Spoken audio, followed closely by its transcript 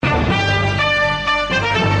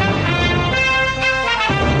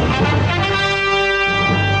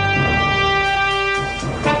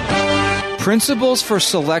Principles for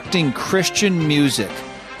selecting Christian music.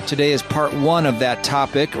 Today is part one of that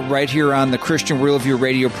topic right here on the Christian Worldview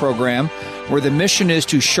radio program, where the mission is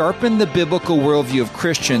to sharpen the biblical worldview of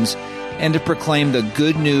Christians and to proclaim the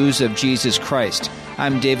good news of Jesus Christ.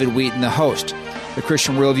 I'm David Wheaton, the host. The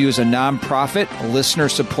Christian Worldview is a nonprofit,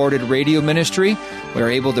 listener-supported radio ministry. We are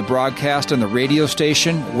able to broadcast on the radio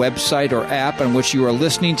station, website, or app on which you are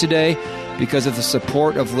listening today because of the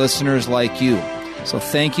support of listeners like you. So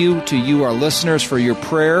thank you to you, our listeners, for your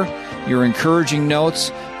prayer, your encouraging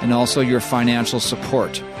notes, and also your financial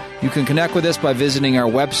support. You can connect with us by visiting our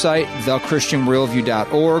website,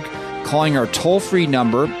 thechristianworldview.org, calling our toll-free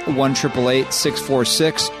number,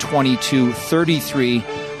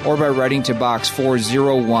 1-888-646-2233, or by writing to Box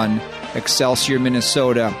 401, Excelsior,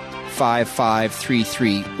 Minnesota,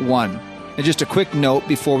 55331. And just a quick note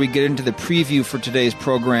before we get into the preview for today's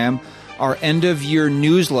program, our end-of-year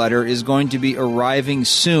newsletter is going to be arriving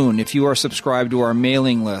soon if you are subscribed to our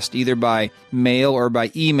mailing list, either by mail or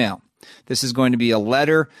by email. This is going to be a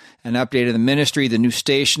letter, an update of the ministry, the new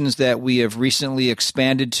stations that we have recently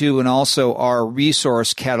expanded to, and also our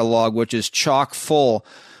resource catalog, which is chock full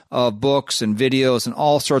of books and videos and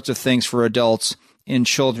all sorts of things for adults and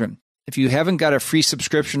children. If you haven't got a free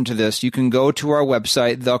subscription to this, you can go to our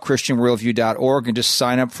website, thechristianworldview.org, and just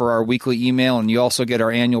sign up for our weekly email, and you also get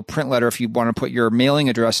our annual print letter if you want to put your mailing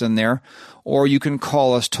address in there, or you can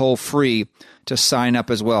call us toll-free to sign up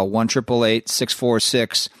as well,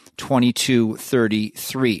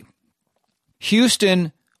 1-888-646-2233.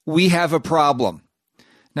 Houston, we have a problem.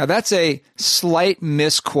 Now, that's a slight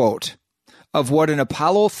misquote of what an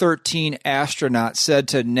Apollo 13 astronaut said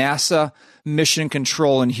to NASA Mission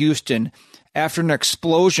Control in Houston after an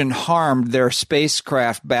explosion harmed their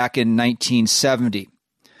spacecraft back in 1970.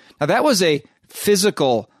 Now, that was a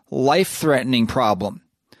physical, life-threatening problem.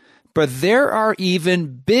 But there are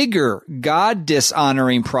even bigger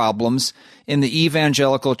God-dishonoring problems in the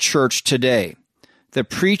evangelical church today. The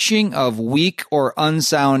preaching of weak or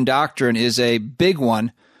unsound doctrine is a big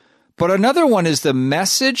one, but another one is the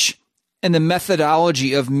message and the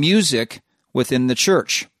methodology of music within the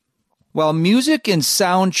church. While music in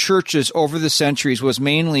sound churches over the centuries was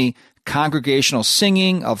mainly congregational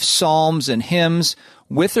singing of psalms and hymns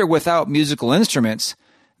with or without musical instruments,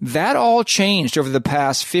 that all changed over the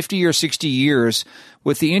past 50 or 60 years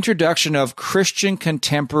with the introduction of Christian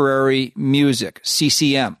contemporary music,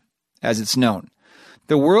 CCM, as it's known.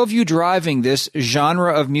 The worldview driving this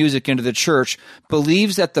genre of music into the church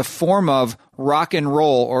believes that the form of rock and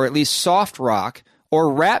roll, or at least soft rock,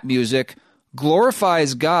 or rap music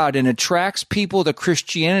glorifies God and attracts people to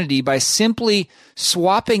Christianity by simply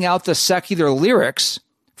swapping out the secular lyrics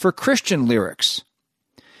for Christian lyrics.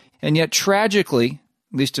 And yet, tragically,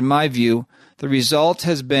 at least in my view, the result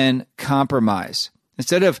has been compromise.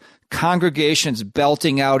 Instead of congregations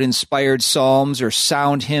belting out inspired psalms or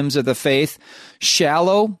sound hymns of the faith,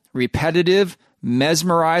 shallow, repetitive,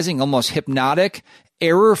 mesmerizing, almost hypnotic,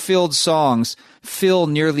 error-filled songs fill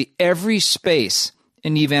nearly every space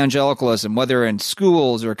in evangelicalism, whether in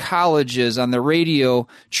schools or colleges, on the radio,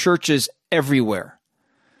 churches, everywhere.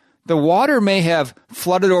 The water may have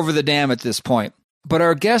flooded over the dam at this point, but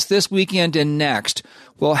our guest this weekend and next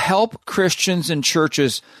will help Christians and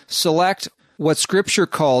churches select what Scripture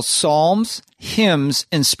calls psalms, hymns,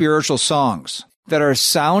 and spiritual songs that are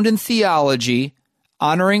sound in theology,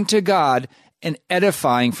 honoring to God, and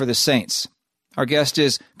edifying for the saints. Our guest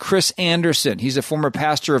is Chris Anderson. He's a former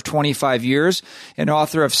pastor of 25 years and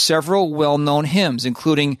author of several well-known hymns,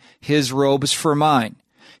 including His Robes for Mine.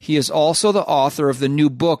 He is also the author of the new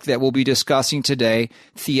book that we'll be discussing today,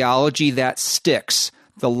 Theology That Sticks,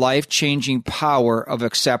 The Life-Changing Power of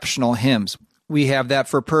Exceptional Hymns. We have that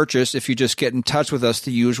for purchase if you just get in touch with us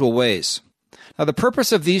the usual ways. Now, the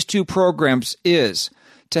purpose of these two programs is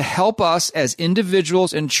to help us as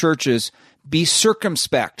individuals and churches be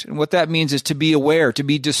circumspect. And what that means is to be aware, to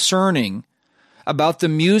be discerning about the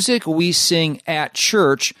music we sing at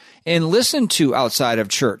church and listen to outside of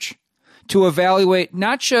church, to evaluate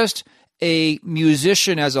not just a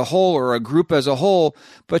musician as a whole or a group as a whole,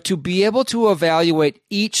 but to be able to evaluate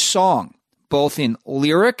each song, both in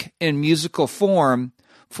lyric and musical form,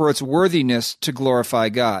 for its worthiness to glorify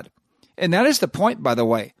God. And that is the point, by the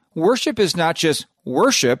way. Worship is not just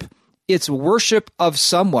worship, it's worship of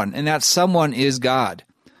someone, and that someone is God.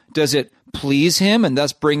 Does it please Him and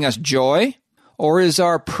thus bring us joy? Or is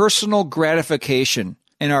our personal gratification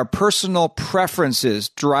and our personal preferences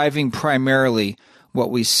driving primarily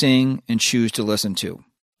what we sing and choose to listen to?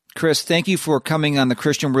 Chris, thank you for coming on the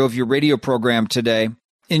Christian Worldview radio program today.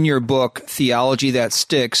 In your book, Theology That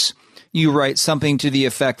Sticks, you write something to the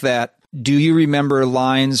effect that, do you remember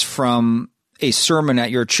lines from a sermon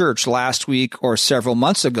at your church last week or several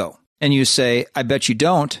months ago, and you say, I bet you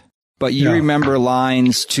don't, but you remember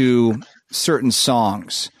lines to certain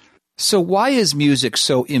songs. So why is music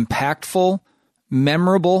so impactful,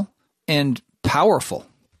 memorable, and powerful?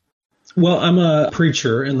 Well, I'm a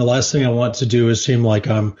preacher, and the last thing I want to do is seem like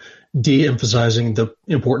I'm de-emphasizing the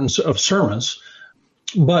importance of sermons.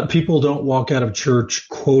 But people don't walk out of church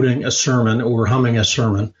quoting a sermon or humming a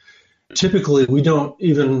sermon. Typically, we don't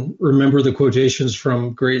even remember the quotations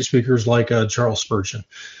from great speakers like Charles Spurgeon.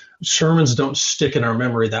 Sermons don't stick in our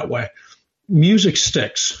memory that way. Music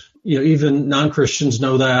sticks. Even non-Christians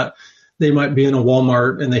know that. They might be in a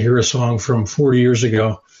Walmart and they hear a song from 40 years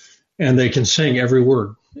ago and they can sing every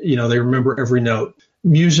word. They remember every note.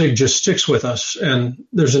 Music just sticks with us, and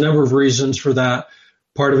there's a number of reasons for that.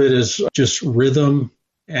 Part of it is just rhythm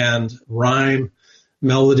and rhyme,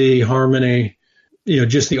 melody, harmony,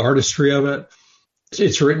 just the artistry of it.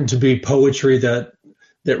 It's written to be poetry that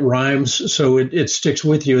rhymes, so it sticks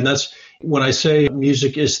with you. And that's when I say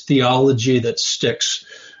music is theology that sticks,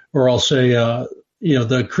 or I'll say,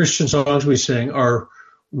 the Christian songs we sing are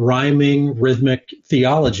rhyming, rhythmic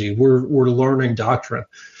theology. We're learning doctrine.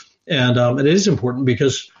 And it is important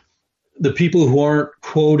because the people who aren't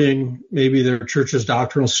quoting maybe their church's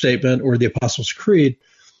doctrinal statement or the Apostles' Creed,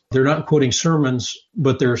 they're not quoting sermons,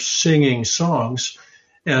 but they're singing songs.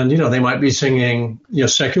 And, they might be singing,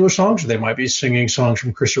 secular songs, or they might be singing songs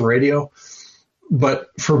from Christian radio. But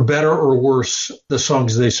for better or worse, the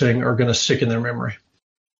songs they sing are going to stick in their memory.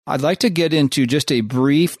 I'd like to get into just a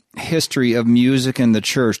brief history of music in the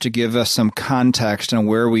church to give us some context on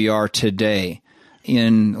where we are today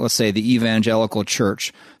in, let's say, the evangelical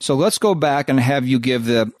church. So let's go back and have you give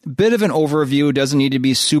the bit of an overview. It doesn't need to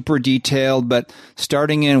be super detailed, but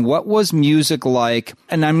starting in what was music like,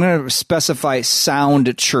 and I'm going to specify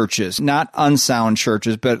sound churches, not unsound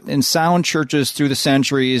churches, but in sound churches through the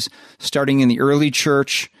centuries, starting in the early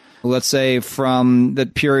church, let's say from the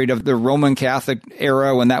period of the Roman Catholic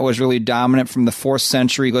era when that was really dominant from the 4th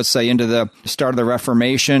century, let's say into the start of the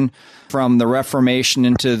Reformation, from the Reformation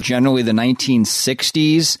into generally the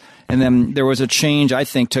 1960s. And then there was a change, I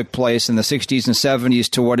think, took place in the 60s and 70s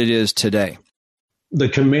to what it is today. The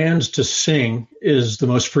command to sing is the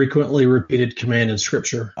most frequently repeated command in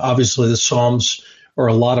Scripture. Obviously, the Psalms are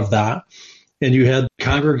a lot of that. And you had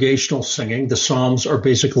congregational singing. The Psalms are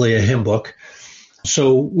basically a hymn book.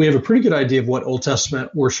 So we have a pretty good idea of what Old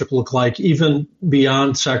Testament worship looked like, even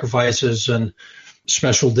beyond sacrifices and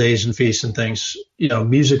special days and feasts and things.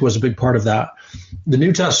 Music was a big part of that. The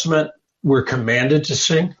New Testament, we're commanded to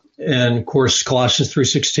sing. And of course, Colossians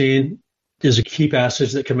 3:16 is a key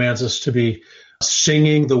passage that commands us to be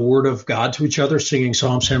singing the word of God to each other, singing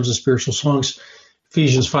psalms, hymns, and spiritual songs.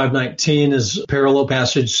 Ephesians 5:19 is a parallel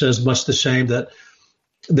passage, says much the same, that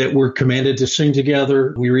we're commanded to sing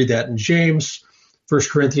together. We read that in James. 1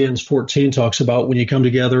 Corinthians 14 talks about when you come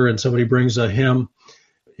together and somebody brings a hymn,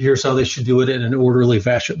 here's how they should do it in an orderly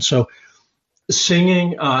fashion. So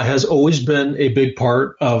singing has always been a big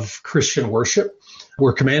part of Christian worship.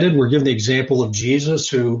 We're commanded, we're given the example of Jesus,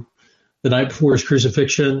 who the night before his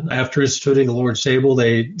crucifixion, after instituting the Lord's table,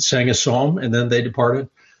 they sang a psalm and then they departed.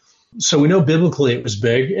 So we know biblically it was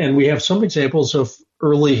big, and we have some examples of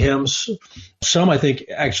early hymns, some I think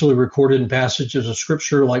actually recorded in passages of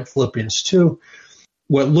Scripture like Philippians 2,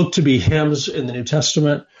 what look to be hymns in the New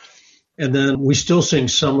Testament. And then we still sing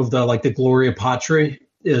some of the Gloria Patri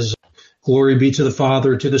is glory be to the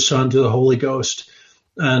Father, to the Son, to the Holy Ghost.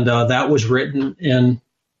 And that was written in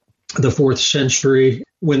the 4th century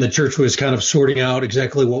when the church was kind of sorting out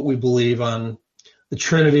exactly what we believe on the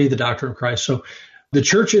Trinity, the doctrine of Christ. So the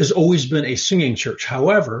church has always been a singing church.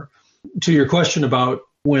 However, to your question about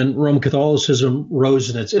when Roman Catholicism rose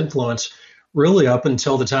in its influence, really up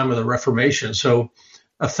until the time of the Reformation, so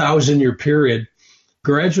a 1,000-year period,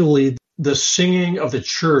 gradually the singing of the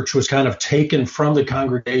church was kind of taken from the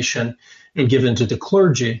congregation and given to the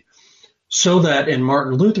clergy, so that in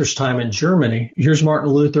Martin Luther's time in Germany, here's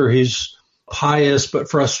Martin Luther, he's pious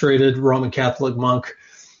but frustrated Roman Catholic monk,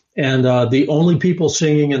 and the only people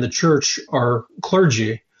singing in the church are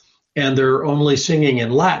clergy, and they're only singing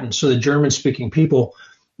in Latin, so the German-speaking people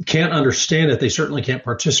can't understand it. They certainly can't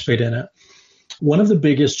participate in it. One of the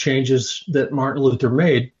biggest changes that Martin Luther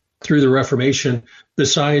made through the Reformation,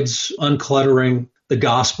 besides uncluttering the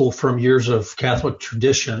gospel from years of Catholic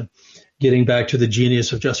tradition, getting back to the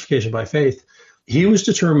genius of justification by faith, he was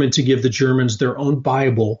determined to give the Germans their own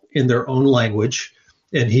Bible in their own language,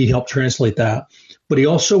 and he helped translate that. But he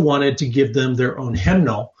also wanted to give them their own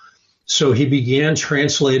hymnal. So he began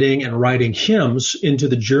translating and writing hymns into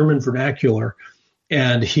the German vernacular,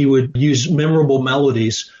 and he would use memorable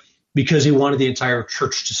melodies because he wanted the entire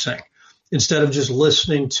church to sing. Instead of just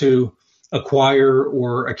listening to a choir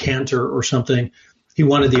or a cantor or something, he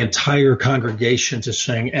wanted the entire congregation to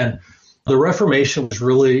sing. And the Reformation was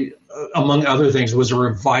really, among other things, was a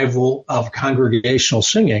revival of congregational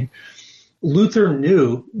singing. Luther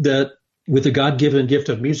knew that with the God-given gift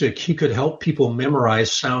of music, he could help people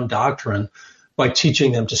memorize sound doctrine by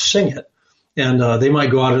teaching them to sing it. And they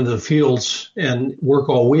might go out into the fields and work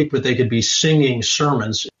all week, but they could be singing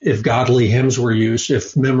sermons if godly hymns were used,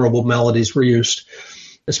 if memorable melodies were used,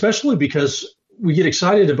 especially because we get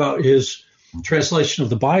excited about his translation of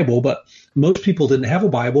the Bible, but most people didn't have a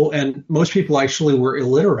Bible, and most people actually were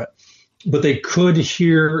illiterate, but they could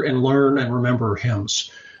hear and learn and remember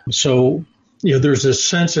hymns. So, there's this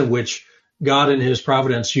sense in which God in his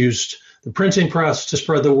providence used the printing press to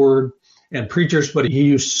spread the word and preachers, but he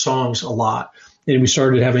used songs a lot. And we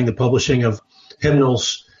started having the publishing of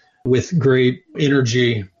hymnals with great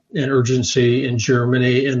energy and urgency in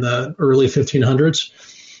Germany in the early 1500s.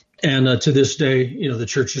 And to this day, the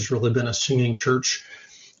church has really been a singing church.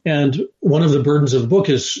 And one of the burdens of the book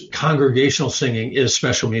is congregational singing is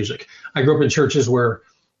special music. I grew up in churches where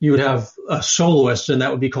you would have a soloist, and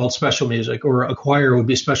that would be called special music, or a choir would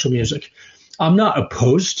be special music. I'm not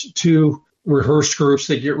opposed to rehearsed groups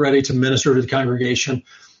that get ready to minister to the congregation,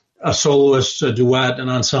 a soloist, a duet, an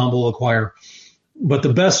ensemble, a choir. But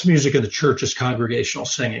the best music in the church is congregational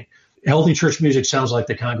singing. Healthy church music sounds like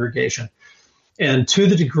the congregation. And to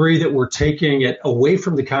the degree that we're taking it away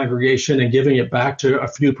from the congregation and giving it back to a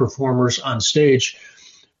few performers on stage,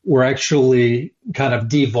 we're actually kind of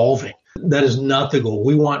devolving. That is not the goal.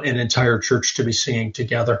 We want an entire church to be singing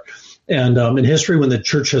together. And in history, when the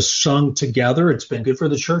church has sung together, it's been good for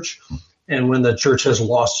the church. And when the church has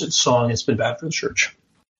lost its song, it's been bad for the church.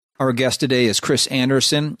 Our guest today is Chris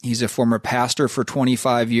Anderson. He's a former pastor for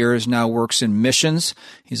 25 years, now works in missions.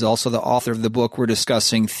 He's also the author of the book we're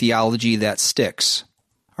discussing, Theology That Sticks.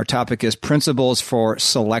 Our topic is Principles for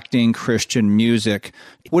Selecting Christian Music.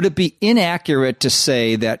 Would it be inaccurate to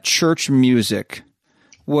say that church music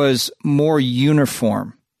was more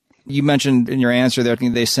uniform? You mentioned in your answer there,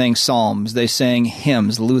 they sang psalms, they sang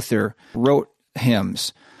hymns. Luther wrote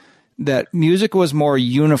hymns. That music was more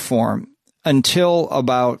uniform until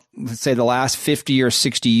about, let's say, the last 50 or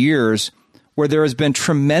 60 years, where there has been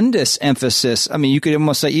tremendous emphasis. I mean, you could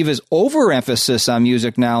almost say even overemphasis on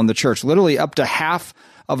music now in the church. Literally up to half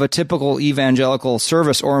of a typical evangelical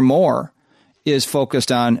service or more is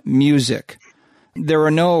focused on music. There were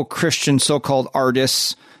no Christian so-called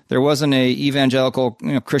artists. There wasn't a evangelical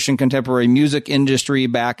Christian contemporary music industry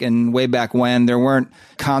way back when. There weren't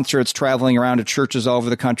concerts traveling around to churches all over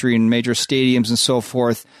the country and major stadiums and so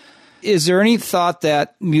forth. Is there any thought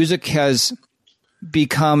that music has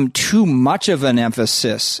become too much of an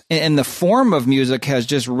emphasis, and the form of music has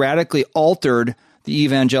just radically altered the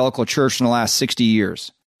evangelical church in the last 60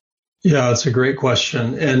 years? Yeah, that's a great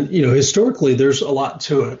question. And, historically, there's a lot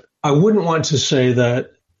to it. I wouldn't want to say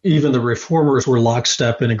that even the reformers were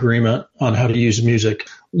lockstep in agreement on how to use music.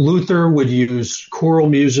 Luther would use choral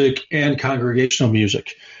music and congregational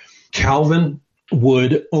music. Calvin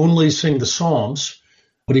would only sing the Psalms,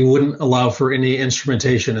 but he wouldn't allow for any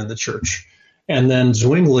instrumentation in the church. And then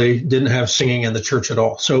Zwingli didn't have singing in the church at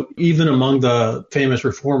all. So even among the famous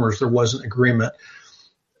reformers, there wasn't agreement.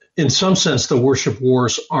 In some sense, the worship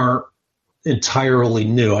wars aren't entirely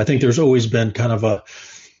new. I think there's always been kind of a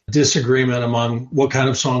disagreement among what kind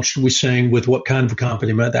of songs should we sing with what kind of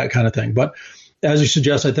accompaniment, that kind of thing. But as you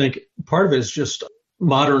suggest, I think part of it is just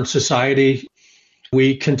modern society.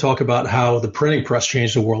 We can talk about how the printing press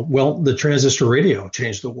changed the world. Well, the transistor radio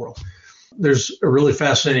changed the world. There's a really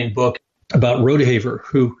fascinating book about Rodeheaver,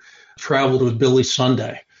 who traveled with Billy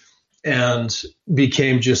Sunday and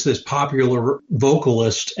became just this popular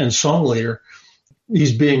vocalist and song leader.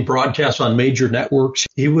 He's being broadcast on major networks.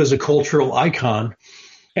 He was a cultural icon.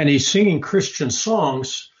 And he's singing Christian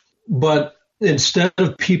songs, but instead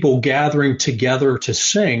of people gathering together to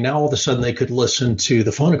sing, now all of a sudden they could listen to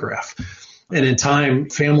the phonograph. And in time,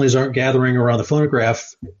 families aren't gathering around the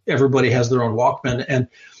phonograph. Everybody has their own Walkman, and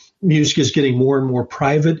music is getting more and more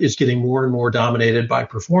private. It's getting more and more dominated by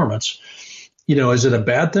performance. Is it a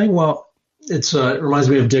bad thing? Well, it reminds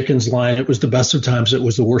me of Dickens' line, "It was the best of times, it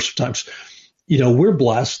was the worst of times." We're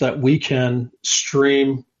blessed that we can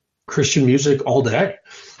stream Christian music all day,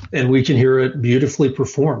 and we can hear it beautifully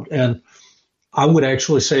performed. And I would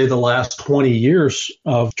actually say the last 20 years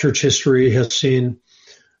of church history has seen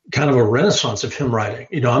kind of a renaissance of hymn writing.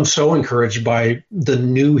 I'm so encouraged by the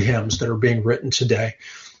new hymns that are being written today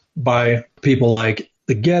by people like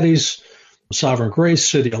the Gettys, Sovereign Grace,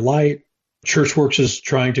 City of Light. Churchworks is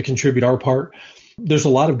trying to contribute our part. there's a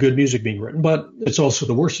lot of good music being written, but it's also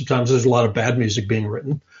the worst of times. There's a lot of bad music being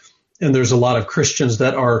written. And there's a lot of Christians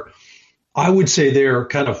that are, I would say they're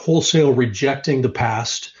kind of wholesale rejecting the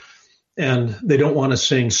past, and they don't want to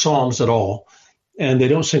sing psalms at all. And they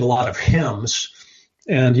don't sing a lot of hymns.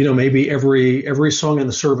 And, maybe every song in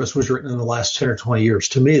the service was written in the last 10 or 20 years.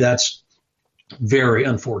 To me, that's very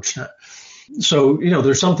unfortunate. So,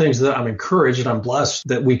 there's some things that I'm encouraged and I'm blessed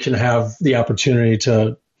that we can have the opportunity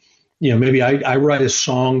to, maybe I write a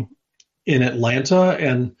song in Atlanta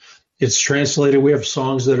and it's translated. We have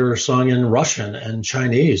songs that are sung in Russian and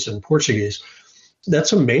Chinese and Portuguese.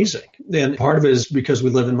 That's amazing. And part of it is because we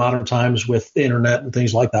live in modern times with the internet and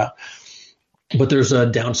things like that. But there's a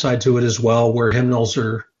downside to it as well, where hymnals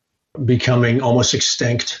are becoming almost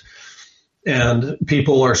extinct. And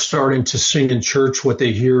people are starting to sing in church what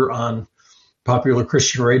they hear on popular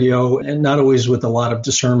Christian radio, and not always with a lot of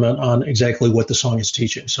discernment on exactly what the song is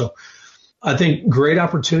teaching. So I think great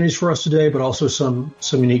opportunities for us today, but also some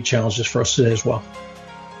unique challenges for us today as well.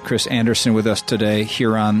 Chris Anderson with us today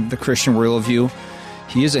here on The Christian Worldview.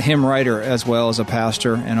 He is a hymn writer as well as a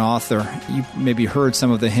pastor and author. You maybe heard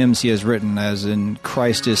some of the hymns he has written, as in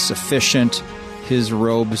Christ is Sufficient, His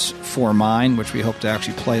Robes for Mine, which we hope to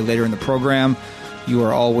actually play later in the program, You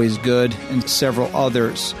Are Always Good, and several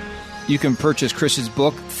others. You can purchase Chris's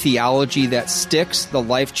book, Theology That Sticks, The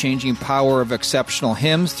Life-Changing Power of Exceptional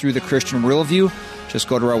Hymns, through The Christian Worldview. Just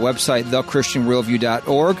go to our website,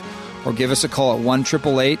 thechristianworldview.org, or give us a call at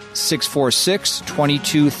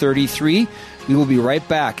 1-888-646-2233. We will be right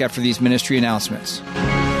back after these ministry announcements.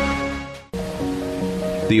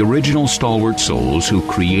 The original stalwart souls who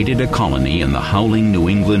created a colony in the howling New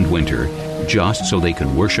England winter just so they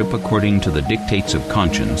could worship according to the dictates of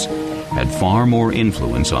conscience had far more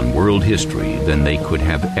influence on world history than they could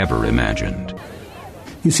have ever imagined.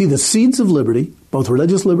 You see, the seeds of liberty, both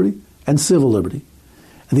religious liberty and civil liberty,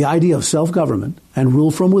 and the idea of self-government and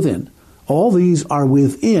rule from within, all these are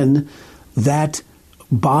within that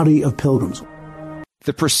body of pilgrims.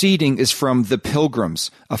 The proceeding is from The Pilgrims,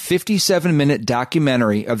 a 57-minute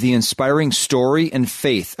documentary of the inspiring story and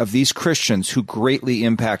faith of these Christians who greatly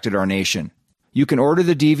impacted our nation. You can order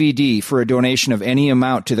the DVD for a donation of any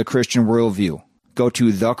amount to The Christian Worldview. Go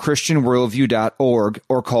to thechristianworldview.org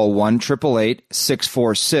or call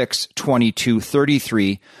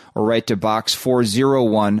 1-888-646-2233 or write to Box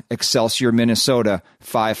 401, Excelsior, Minnesota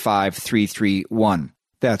 55331.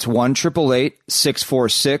 That's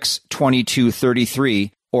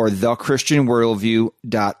 1-888-646-2233 or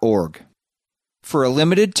thechristianworldview.org. For a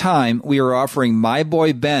limited time, we are offering My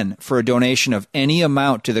Boy Ben for a donation of any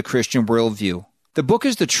amount to The Christian Worldview. The book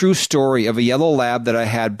is the true story of a yellow lab that I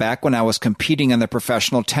had back when I was competing on the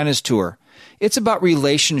professional tennis tour. It's about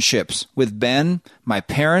relationships with Ben, my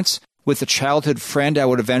parents, with a childhood friend I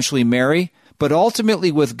would eventually marry, but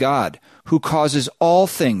ultimately with God, who causes all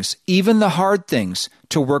things, even the hard things,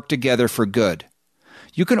 to work together for good.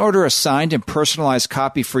 You can order a signed and personalized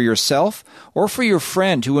copy for yourself or for your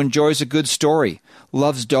friend who enjoys a good story,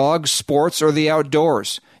 loves dogs, sports, or the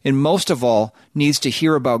outdoors, and most of all, needs to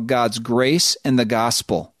hear about God's grace and the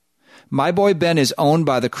gospel. My Boy Ben is owned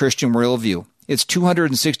by The Christian Worldview. It's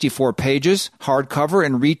 264 pages, hardcover,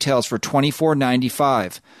 and retails for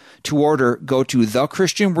 $24.95. To order, go to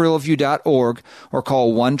thechristianworldview.org or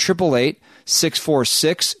call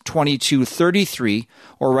 1-888-646-2233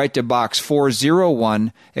 or write to Box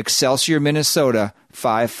 401, Excelsior, Minnesota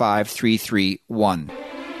 55331.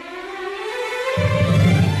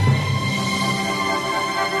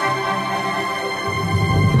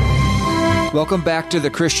 Welcome back to The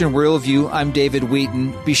Christian Worldview. I'm David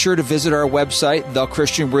Wheaton. Be sure to visit our website,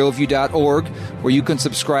 thechristianworldview.org, where you can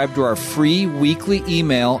subscribe to our free weekly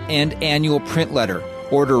email and annual print letter,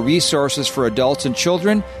 order resources for adults and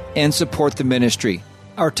children, and support the ministry.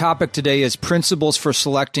 Our topic today is Principles for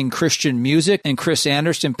Selecting Christian Music, and Chris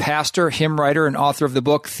Anderson, pastor, hymn writer, and author of the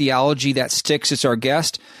book Theology That Sticks, is our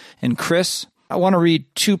guest. And Chris, I want to read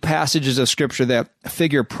two passages of Scripture that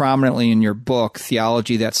figure prominently in your book,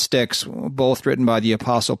 Theology That Sticks, both written by the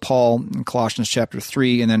Apostle Paul in Colossians chapter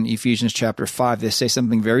 3 and then Ephesians chapter 5. They say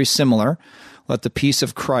something very similar. Let the peace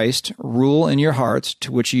of Christ rule in your hearts, to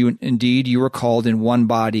which you were called in one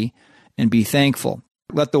body, and be thankful.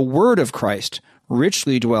 Let the word of Christ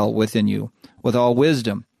richly dwell within you, with all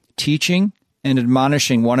wisdom, teaching and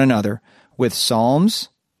admonishing one another with psalms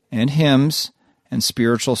and hymns and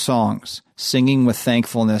spiritual songs, singing with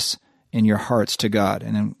thankfulness in your hearts to God.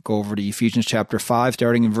 And then go over to Ephesians chapter 5,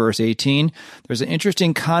 starting in verse 18. There's an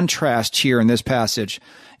interesting contrast here in this passage.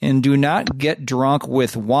 And do not get drunk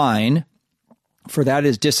with wine, for that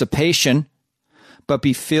is dissipation, but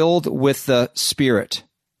be filled with the Spirit,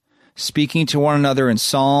 speaking to one another in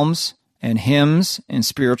psalms and hymns and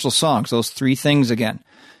spiritual songs. Those three things again.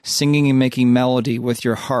 Singing and making melody with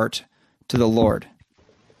your heart to the Lord.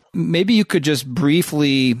 Maybe you could just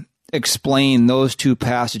briefly explain those two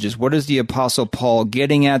passages. What is the Apostle Paul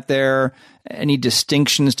getting at there? Any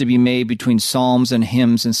distinctions to be made between psalms and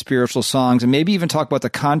hymns and spiritual songs? And maybe even talk about the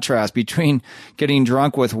contrast between getting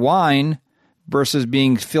drunk with wine versus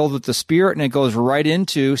being filled with the Spirit, and it goes right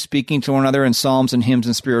into speaking to one another in psalms and hymns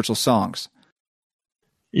and spiritual songs.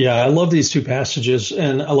 Yeah, I love these two passages,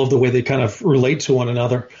 and I love the way they kind of relate to one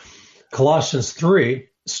another. Colossians 3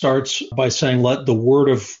 starts by saying, let the word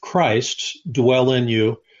of Christ dwell in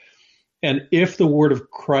you. And if the word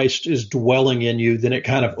of Christ is dwelling in you, then it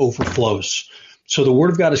kind of overflows. So the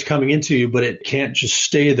word of God is coming into you, but it can't just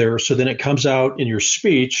stay there. So then it comes out in your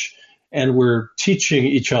speech, and we're teaching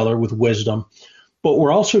each other with wisdom. But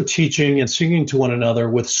we're also teaching and singing to one another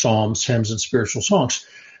with psalms, hymns, and spiritual songs.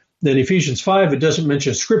 Then Ephesians 5, it doesn't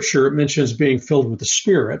mention Scripture. It mentions being filled with the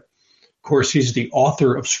Spirit. Of course, he's the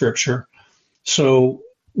author of Scripture. So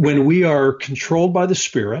when we are controlled by the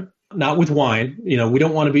Spirit, not with wine, we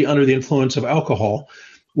don't want to be under the influence of alcohol,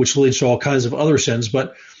 which leads to all kinds of other sins,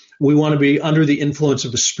 but we want to be under the influence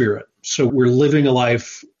of the Spirit. So we're living a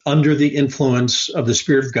life under the influence of the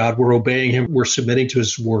Spirit of God. We're obeying him. We're submitting to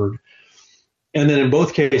his word. And then in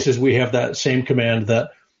both cases, we have that same command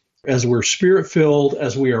that as we're Spirit-filled,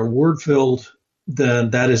 as we are word-filled,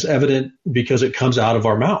 then that is evident because it comes out of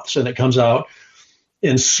our mouths, and it comes out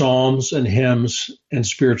in psalms and hymns and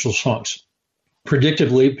spiritual songs.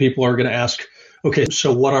 Predictably, people are going to ask, okay,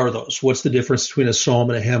 so what are those? What's the difference between a psalm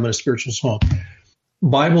and a hymn and a spiritual song?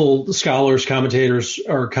 Bible scholars, commentators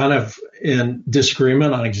are kind of in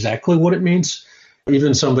disagreement on exactly what it means.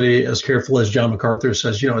 Even somebody as careful as John MacArthur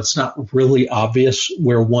says, it's not really obvious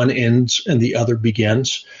where one ends and the other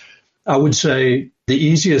begins. I would say the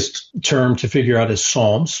easiest term to figure out is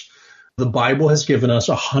psalms. The Bible has given us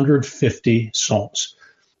 150 psalms,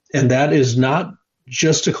 and that is not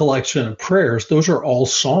just a collection of prayers. Those are all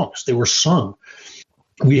songs. They were sung.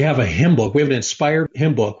 We have a hymn book. We have an inspired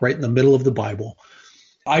hymn book right in the middle of the Bible.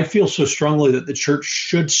 I feel so strongly that the church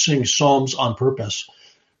should sing psalms on purpose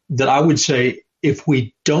that I would say if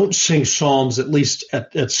we don't sing psalms, at least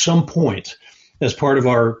at some point as part of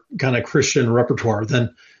our kind of Christian repertoire,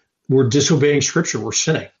 then we're disobeying Scripture. We're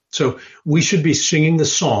sinning. So we should be singing the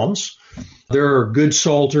psalms. There are good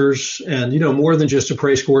psalters and, more than just a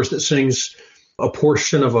praise chorus that sings a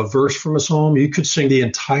portion of a verse from a psalm. You could sing the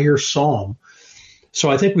entire psalm. So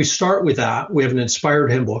I think we start with that. We have an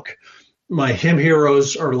inspired hymn book. My hymn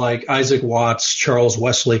heroes are like Isaac Watts, Charles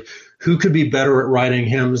Wesley. Who could be better at writing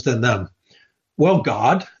hymns than them? Well,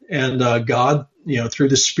 God. And God, through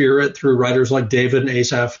the Spirit, through writers like David and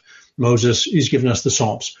Asaph, Moses, he's given us the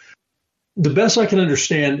Psalms. The best I can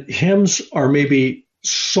understand, hymns are maybe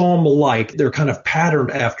psalm-like. They're kind of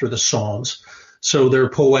patterned after the Psalms. So they're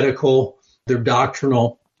poetical, they're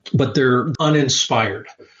doctrinal, but they're uninspired.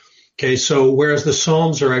 Okay, so whereas the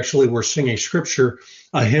Psalms are actually, we're singing Scripture,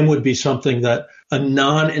 a hymn would be something that a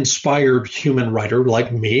non-inspired human writer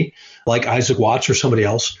like me, like Isaac Watts or somebody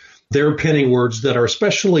else, they're penning words that are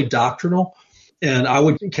especially doctrinal. And I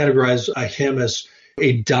would categorize a hymn as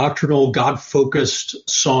a doctrinal, God-focused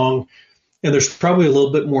song. And there's probably a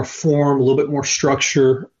little bit more form, a little bit more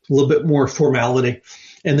structure, a little bit more formality.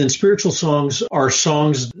 And then spiritual songs are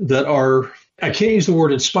songs that are, I can't use the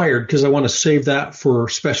word inspired because I want to save that for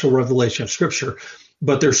special revelation of Scripture.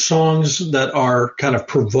 But they're songs that are kind of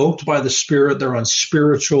provoked by the Spirit. They're on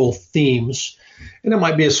spiritual themes. And it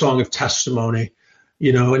might be a song of testimony,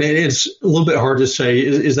 and it's a little bit hard to say,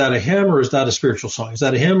 is that a hymn or is that a spiritual song? Is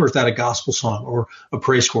that a hymn or is that a gospel song or a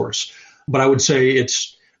praise chorus? But I would say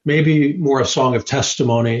it's maybe more a song of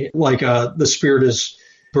testimony, like the Spirit is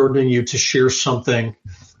burdening you to share something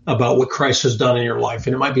about what Christ has done in your life.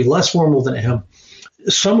 And it might be less formal than a hymn.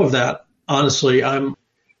 Some of that, honestly, I'm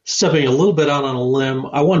stepping a little bit out on a limb.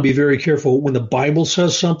 I want to be very careful. When the Bible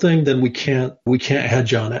says something, then we can't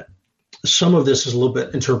hedge on it. Some of this is a little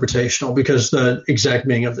bit interpretational because the exact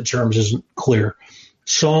meaning of the terms isn't clear.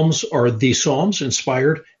 Psalms are the Psalms,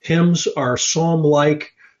 inspired. Hymns are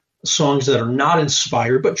psalm-like songs that are not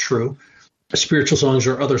inspired but true. Spiritual songs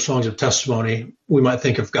are other songs of testimony. We might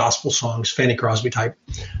think of gospel songs, Fanny Crosby type,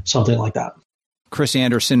 something like that. Chris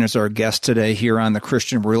Anderson is our guest today here on the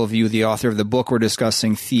Christian Worldview, the author of the book we're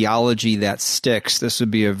discussing, Theology That Sticks. This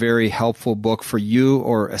would be a very helpful book for you,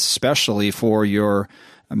 or especially for your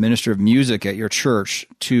minister of music at your church,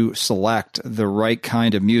 to select the right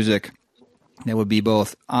kind of music that would be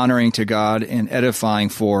both honoring to God and edifying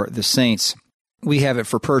for the saints. We have it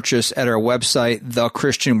for purchase at our website,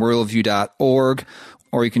 thechristianworldview.org,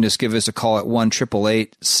 or you can just give us a call at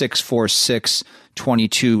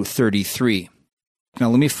 1-888-646-2233. Now,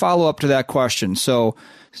 let me follow up to that question. So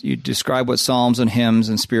you describe what psalms and hymns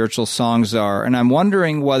and spiritual songs are, and I'm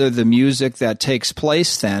wondering whether the music that takes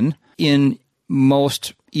place then in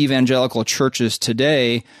most evangelical churches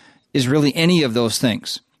today is really any of those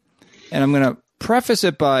things. And I'm going to preface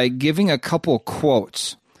it by giving a couple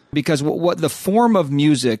quotes, because what the form of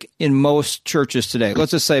music in most churches today,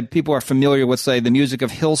 let's just say people are familiar with, say, the music of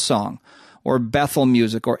Hillsong or Bethel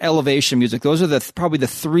music or Elevation music. Those are probably the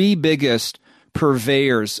three biggest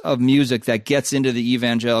purveyors of music that gets into the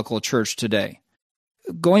evangelical church today.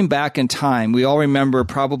 Going back in time, we all remember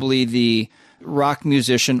probably the rock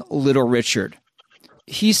musician Little Richard.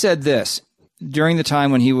 He said this during the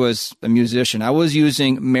time when he was a musician: I was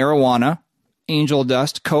using marijuana, angel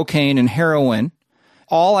dust, cocaine, and heroin.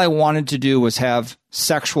 All I wanted to do was have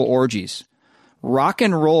sexual orgies. Rock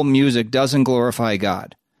and roll music doesn't glorify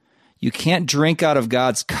God. You can't drink out of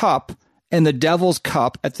God's cup and the devil's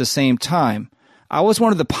cup at the same time. I was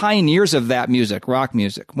one of the pioneers of that music, rock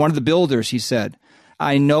music. One of the builders, he said.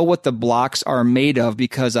 I know what the blocks are made of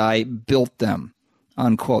because I built them,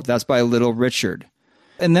 unquote. That's by Little Richard.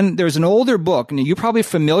 And then there's an older book, and you're probably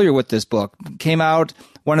familiar with this book. It came out,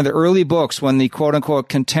 one of the early books when the quote-unquote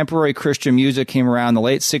contemporary Christian music came around in the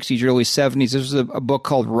late 60s, early 70s. This was a book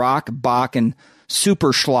called Rock, Bach, and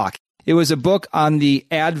Super Schlock. It was a book on the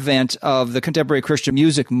advent of the contemporary Christian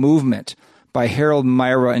music movement by Harold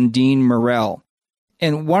Myra and Dean Morell.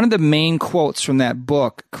 And one of the main quotes from that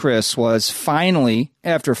book, Chris, was, finally,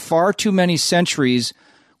 after far too many centuries,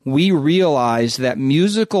 we realize that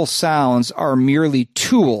musical sounds are merely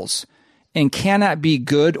tools and cannot be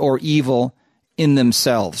good or evil in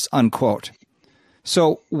themselves, unquote.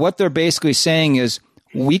 So what they're basically saying is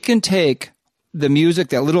we can take the music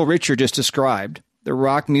that Little Richard just described, the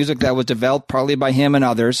rock music that was developed partly by him and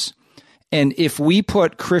others, and if we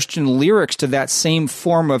put Christian lyrics to that same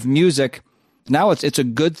form of music, now it's a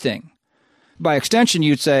good thing. By extension,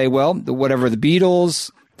 you'd say, well, whatever the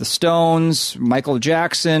Beatles, the Stones, Michael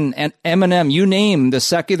Jackson, and Eminem, you name the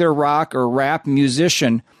secular rock or rap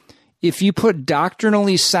musician, if you put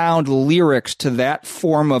doctrinally sound lyrics to that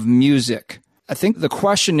form of music, I think the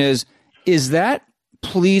question is that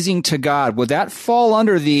pleasing to God? Would that fall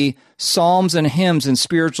under the psalms and hymns and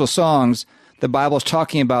spiritual songs the Bible is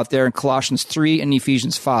talking about there in Colossians 3 and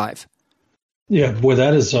Ephesians 5? Yeah, boy,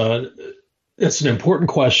 it's an important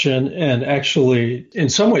question. And actually, in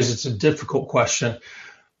some ways, it's a difficult question.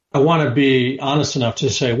 I want to be honest enough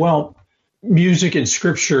to say, well, music in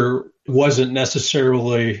Scripture wasn't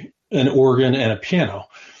necessarily an organ and a piano.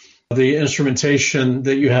 The instrumentation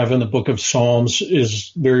that you have in the book of Psalms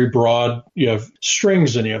is very broad. You have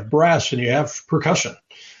strings and you have brass and you have percussion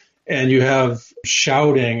and you have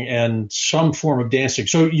shouting and some form of dancing.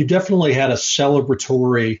 So you definitely had a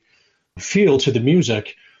celebratory feel to the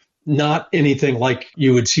music, not anything like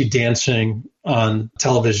you would see dancing on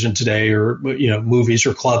television today or, movies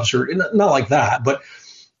or clubs or not like that.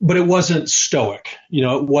 But it wasn't stoic.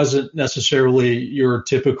 It wasn't necessarily your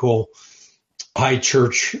typical high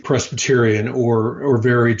church Presbyterian or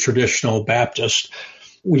very traditional Baptist.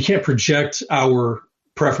 We can't project our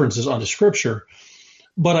preferences onto Scripture,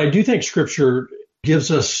 but I do think Scripture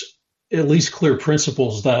gives us at least clear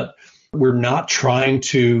principles that we're not trying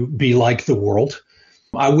to be like the world.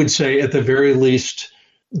 I would say at the very least,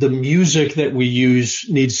 the music that we use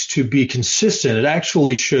needs to be consistent. It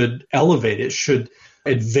actually should elevate. It should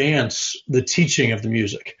advance the teaching of the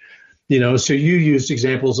music. So you used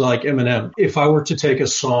examples like Eminem. If I were to take a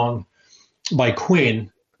song by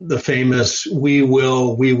Queen, the famous We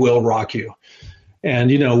Will Rock You, and,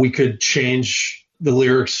 we could change the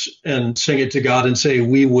lyrics and sing it to God and say,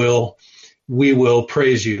 we will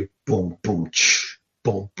praise you. Boom, boom, ch,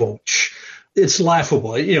 boom, boom, ch. It's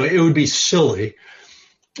laughable. It would be silly.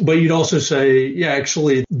 But you'd also say, yeah,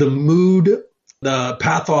 actually, the mood, the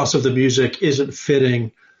pathos of the music isn't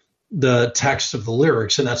fitting the text of the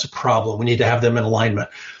lyrics, and that's a problem. We need to have them in alignment.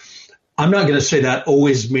 I'm not going to say that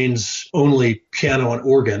always means only piano and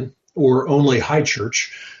organ or only high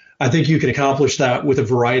church. I think you can accomplish that with a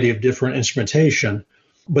variety of different instrumentation,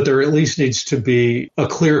 but there at least needs to be a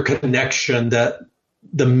clear connection that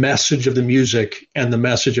the message of the music and the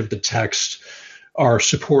message of the text are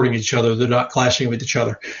supporting each other. They're not clashing with each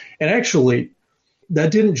other. And actually,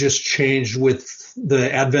 that didn't just change with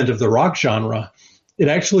the advent of the rock genre. It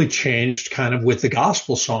actually changed kind of with the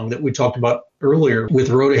gospel song that we talked about earlier with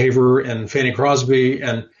Rhoda Haver and Fanny Crosby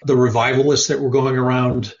and the revivalists that were going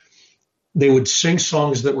around. They would sing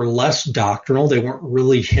songs that were less doctrinal. They weren't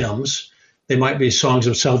really hymns. They might be songs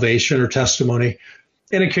of salvation or testimony.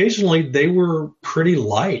 And occasionally they were pretty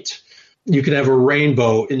light. You could have a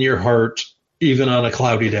rainbow in your heart, even on a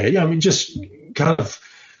cloudy day. I mean, just kind of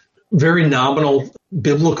very nominal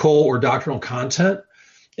biblical or doctrinal content.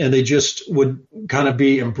 And they just would kind of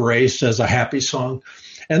be embraced as a happy song.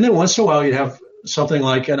 And then once in a while, you'd have something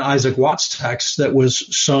like an Isaac Watts text that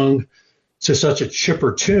was sung to such a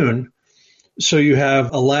chipper tune. So you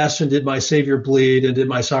have, alas, and did my Savior bleed, and did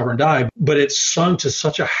my sovereign die, but it's sung to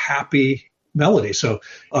such a happy melody. So,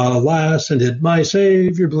 alas, and did my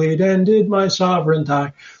Savior bleed, and did my sovereign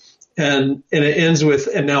die. And it ends with,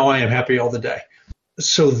 and now I am happy all the day.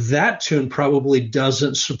 So that tune probably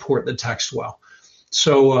doesn't support the text well.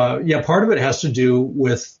 So, part of it has to do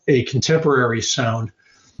with a contemporary sound,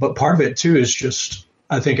 but part of it, too, is just,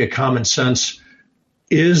 I think, a common sense.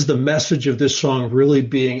 Is the message of this song really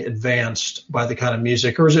being advanced by the kind of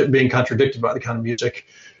music, or is it being contradicted by the kind of music?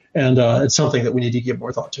 And it's something that we need to give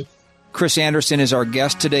more thought to. Chris Anderson is our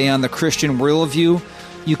guest today on The Christian Worldview.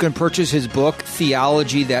 You can purchase his book,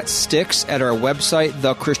 Theology That Sticks, at our website,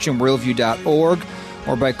 thechristianworldview.org,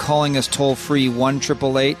 or by calling us toll-free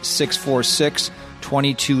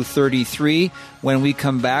 1-888-646-2233. When we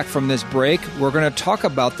come back from this break, we're going to talk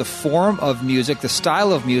about the form of music, the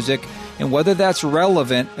style of music, and whether that's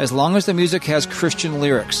relevant as long as the music has Christian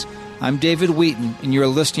lyrics. I'm David Wheaton, and you're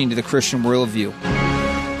listening to The Christian Worldview.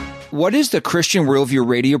 What is the Christian Worldview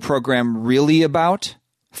radio program really about?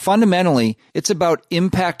 Fundamentally, it's about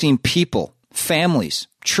impacting people, families,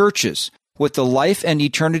 churches, with the life and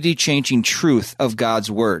eternity-changing truth of God's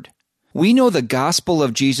Word. We know the gospel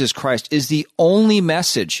of Jesus Christ is the only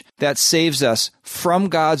message that saves us from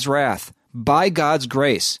God's wrath, by God's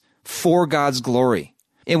grace, for God's glory.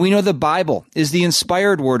 And we know the Bible is the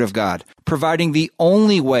inspired Word of God, providing the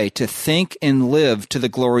only way to think and live to the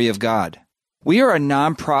glory of God. We are a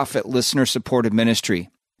nonprofit listener-supported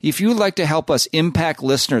ministry. If you would like to help us impact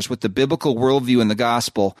listeners with the biblical worldview and the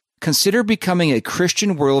gospel, consider becoming a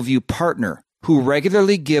Christian Worldview partner who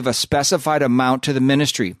regularly give a specified amount to the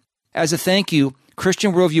ministry. As a thank you,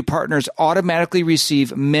 Christian Worldview partners automatically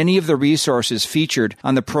receive many of the resources featured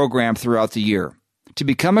on the program throughout the year. To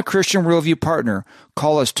become a Christian Worldview partner,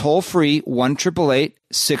 call us toll-free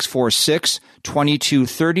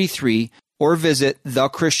 1-888-646-2233 or visit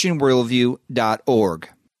thechristianworldview.org.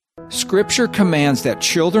 Scripture commands that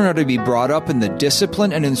children are to be brought up in the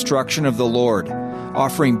discipline and instruction of the Lord.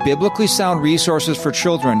 Offering biblically sound resources for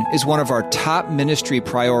children is one of our top ministry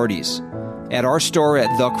priorities. At our store at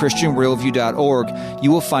thechristianworldview.org,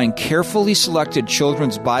 you will find carefully selected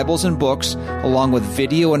children's Bibles and books, along with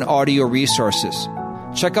video and audio resources.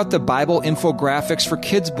 Check out the Bible infographics for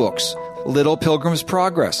kids' books, Little Pilgrim's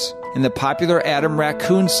Progress, and the popular Adam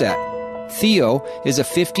Raccoon set. Theo is a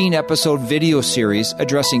 15-episode video series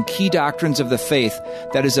addressing key doctrines of the faith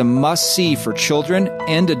that is a must-see for children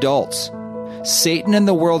and adults. Satan and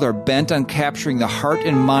the world are bent on capturing the heart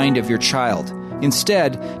and mind of your child.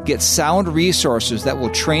 Instead, get sound resources that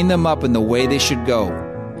will train them up in the way they should go.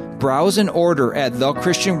 Browse and order at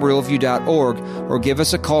thechristianworldview.org or give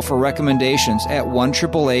us a call for recommendations at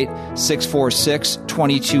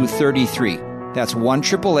 1-888-646-2233. That's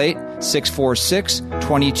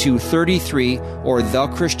 1-888-646-2233 or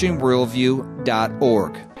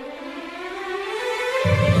thechristianworldview.org.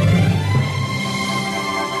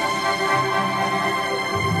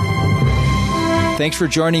 Thanks for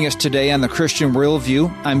joining us today on The Christian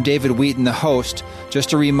Worldview. I'm David Wheaton, the host.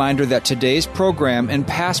 Just a reminder that today's program and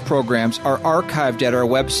past programs are archived at our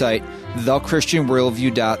website,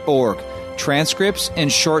 thechristianworldview.org. Transcripts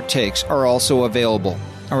and short takes are also available.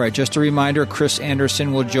 All right, just a reminder, Chris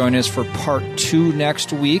Anderson will join us for part 2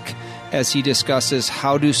 next week as he discusses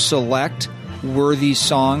how to select worthy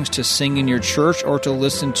songs to sing in your church or to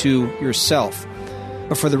listen to yourself.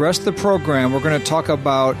 But for the rest of the program, we're going to talk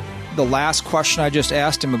about the last question I just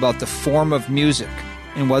asked him about the form of music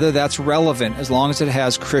and whether that's relevant as long as it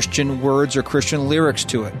has Christian words or Christian lyrics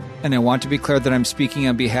to it. And I want to be clear that I'm speaking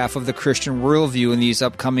on behalf of the Christian Worldview in these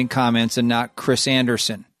upcoming comments and not Chris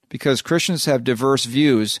Anderson, because Christians have diverse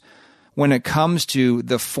views when it comes to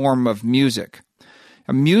the form of music.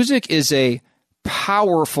 Music is a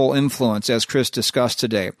powerful influence, as Chris discussed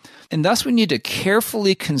today, and thus we need to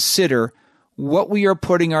carefully consider what we are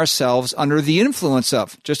putting ourselves under the influence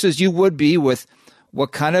of, just as you would be with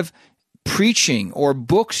what kind of preaching or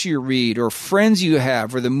books you read or friends you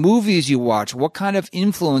have or the movies you watch, what kind of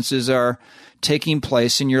influences are taking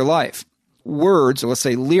place in your life. Words, or let's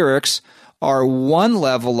say lyrics, are one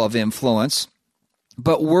level of influence,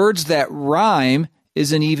 but words that rhyme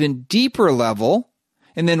is an even deeper level,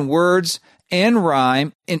 and then words and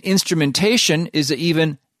rhyme and instrumentation is an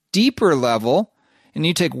even deeper level, and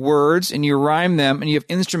you take words and you rhyme them and you have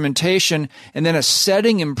instrumentation, and then a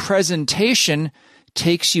setting and presentation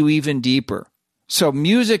takes you even deeper. So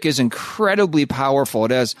music is incredibly powerful.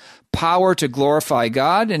 It has power to glorify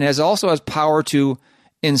God and also has power to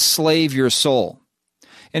enslave your soul.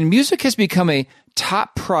 And music has become a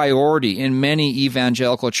top priority in many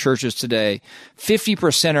evangelical churches today.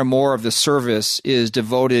 50% or more of the service is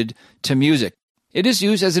devoted to music. It is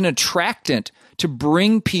used as an attractant to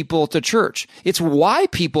bring people to church. It's why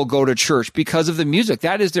people go to church, because of the music.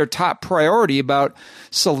 That is their top priority about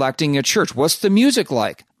selecting a church. What's the music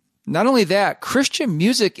like? Not only that, Christian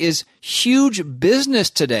music is huge business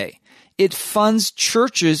today. It funds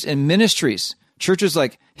churches and ministries. Churches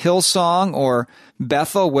like Hillsong or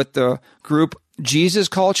Bethel with the group Jesus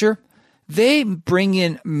Culture, they bring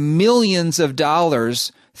in millions of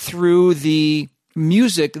dollars through the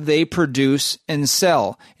music they produce and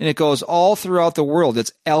sell. And it goes all throughout the world.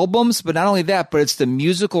 It's albums, but not only that, but it's the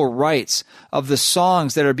musical rights of the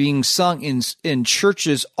songs that are being sung in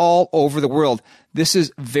churches all over the world. This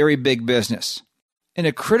is very big business. And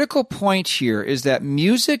a critical point here is that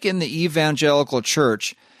music in the evangelical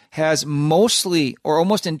church has mostly or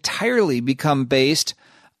almost entirely become based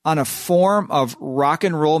on a form of rock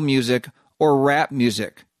and roll music or rap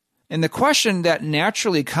music. And the question that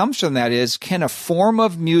naturally comes from that is, can a form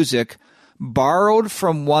of music borrowed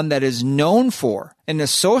from one that is known for and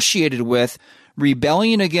associated with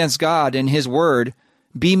rebellion against God and His Word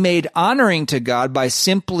be made honoring to God by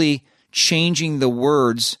simply changing the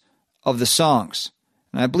words of the songs?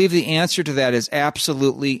 And I believe the answer to that is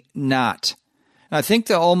absolutely not. And I think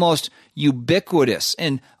the almost ubiquitous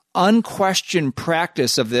and unquestioned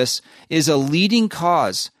practice of this is a leading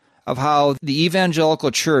cause of how the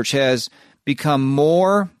evangelical church has become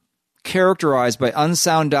more characterized by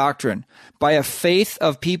unsound doctrine, by a faith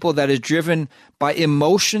of people that is driven by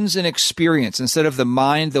emotions and experience instead of the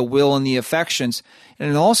mind, the will, and the affections.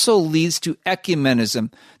 And it also leads to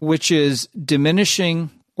ecumenism, which is diminishing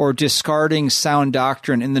or discarding sound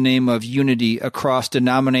doctrine in the name of unity across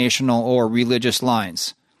denominational or religious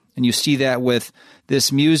lines. And you see that with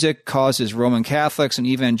this music causes Roman Catholics and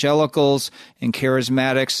evangelicals and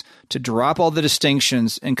charismatics to drop all the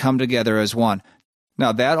distinctions and come together as one.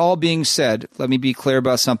 Now, that all being said, let me be clear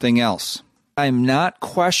about something else. I'm not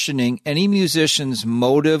questioning any musician's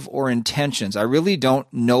motive or intentions. I really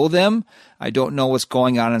don't know them. I don't know what's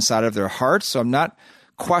going on inside of their hearts, so I'm not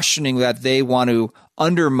questioning that they want to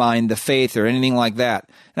undermine the faith or anything like that.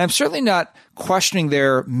 And I'm certainly not questioning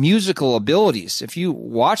their musical abilities. If you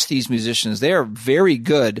watch these musicians, they are very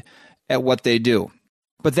good at what they do.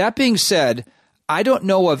 But that being said, I don't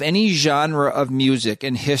know of any genre of music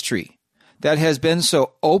in history that has been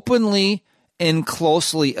so openly and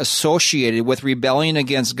closely associated with rebellion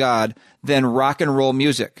against God than rock and roll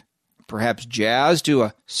music. Perhaps jazz to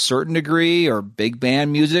a certain degree, or big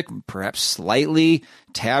band music, perhaps slightly,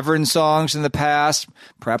 tavern songs in the past,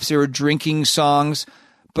 perhaps they were drinking songs.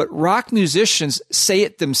 But rock musicians say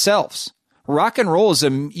it themselves. Rock and roll is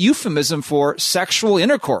a euphemism for sexual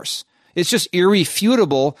intercourse. It's just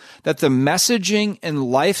irrefutable that the messaging and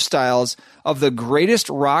lifestyles of the greatest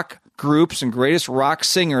rock groups and greatest rock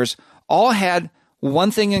singers all had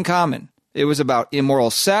one thing in common. It was about immoral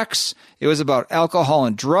sex. It was about alcohol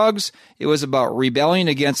and drugs. It was about rebellion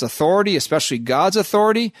against authority, especially God's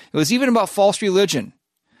authority. It was even about false religion.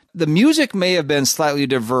 The music may have been slightly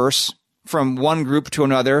diverse from one group to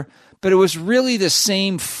another, but it was really the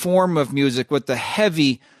same form of music with the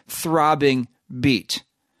heavy, throbbing beat.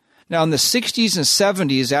 Now, in the 60s and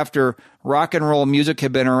 70s, after rock and roll music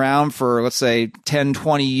had been around for, let's say, 10,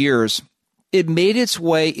 20 years, it made its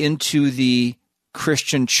way into the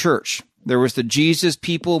Christian church. There was the Jesus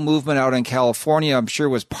People movement out in California. I'm sure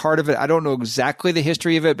it was part of it. I don't know exactly the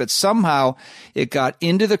history of it, but somehow it got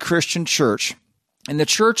into the Christian church, and the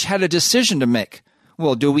church had a decision to make.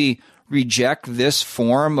 Well, do we reject this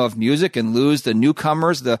form of music and lose the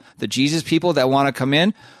newcomers, the Jesus People that want to come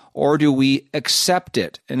in? Or do we accept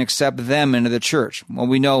it and accept them into the church? Well,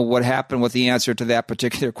 we know what happened, what the answer to that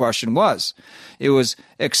particular question was. It was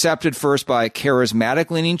accepted first by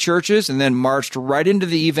charismatic-leaning churches and then marched right into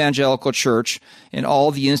the evangelical church and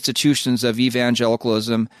all the institutions of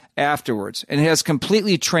evangelicalism afterwards. And it has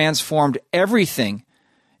completely transformed everything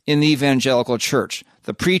in the evangelical church.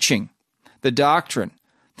 The preaching, the doctrine,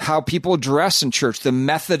 how people dress in church, the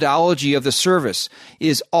methodology of the service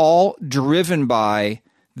is all driven by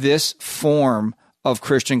this form of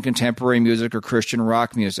Christian contemporary music or Christian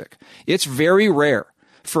rock music. It's very rare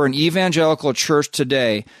for an evangelical church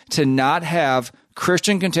today to not have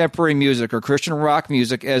Christian contemporary music or Christian rock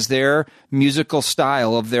music as their musical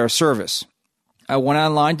style of their service. I went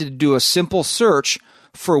online to do a simple search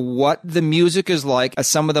for what the music is like at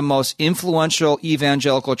some of the most influential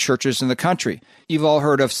evangelical churches in the country. You've all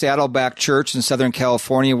heard of Saddleback Church in Southern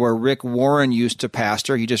California, where Rick Warren used to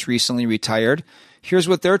pastor. He just recently retired. Here's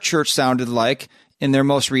what their church sounded like in their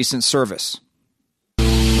most recent service.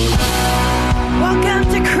 Welcome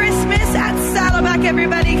to Christmas at Saddleback,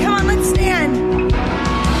 everybody. Come on, let's stand. We're going to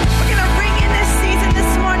ring in this season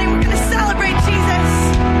this morning. We're going to celebrate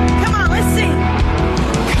Jesus. Come on, let's sing.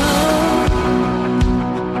 Come,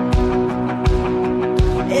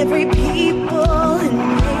 every people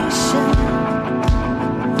and nation,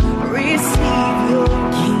 receive your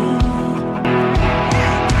King.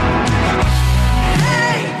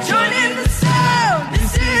 Hey, join in the sound.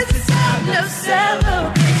 This is the sound of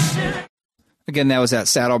celebration. Again, that was at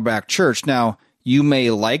Saddleback Church. Now, you may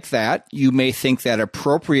like that. You may think that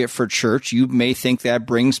appropriate for church. You may think that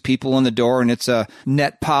brings people in the door and it's a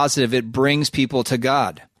net positive. It brings people to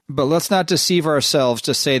God. But let's not deceive ourselves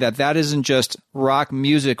to say that that isn't just rock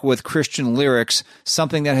music with Christian lyrics,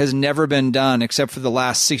 something that has never been done except for the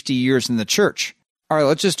last 60 years in the church. All right,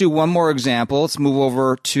 let's just do one more example. Let's move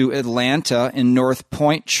over to Atlanta in North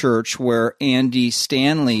Point Church, where Andy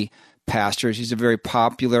Stanley pastors. He's a very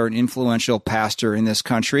popular and influential pastor in this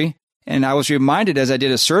country. And I was reminded as I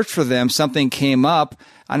did a search for them, something came up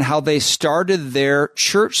on how they started their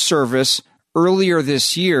church service earlier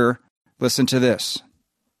this year. Listen to this.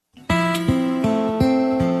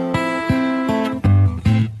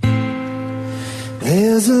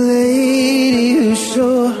 There's a lady who's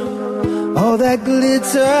sure all that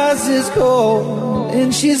glitters is gold,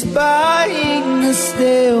 and she's buying the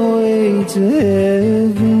stairway to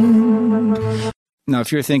heaven. Now,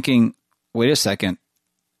 if you're thinking, wait a second,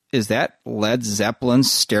 is that Led Zeppelin's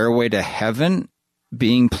Stairway to Heaven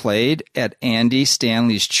being played at Andy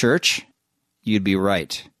Stanley's church? You'd be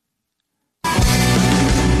right.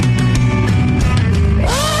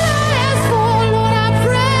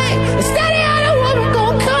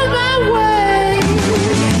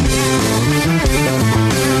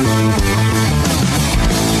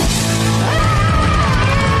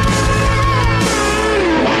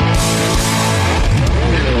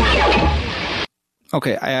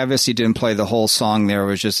 Okay, I obviously didn't play the whole song there. It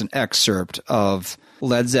was just an excerpt of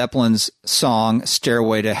Led Zeppelin's song,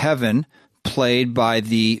 Stairway to Heaven, played by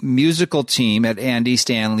the musical team at Andy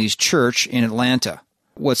Stanley's church in Atlanta.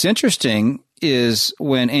 What's interesting is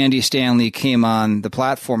when Andy Stanley came on the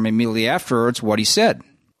platform immediately afterwards, what he said.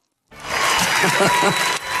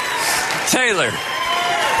 Taylor.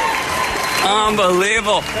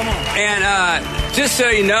 Unbelievable. And just so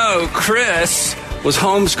you know, Chris was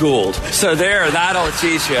homeschooled. So that'll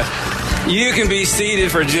teach you. You can be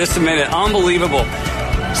seated for just a minute. Unbelievable.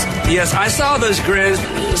 Yes, I saw those grins.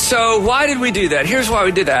 So why did we do that? Here's why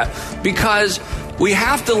we did that. Because we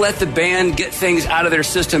have to let the band get things out of their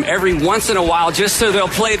system every once in a while just so they'll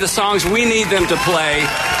play the songs we need them to play.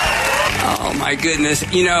 Oh, my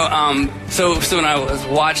goodness. You know, so when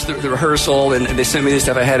I watched the rehearsal and they sent me this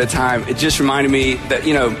stuff ahead of time, it just reminded me that,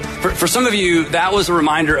 you know, for some of you, that was a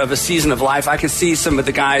reminder of a season of life. I could see some of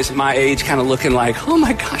the guys my age kind of looking like, oh,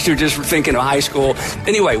 my gosh, you're just thinking of high school.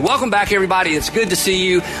 Anyway, welcome back, everybody. It's good to see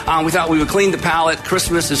you. We thought we would clean the palate.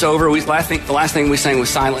 Christmas is over. The last thing we sang was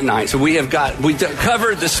Silent Night. So we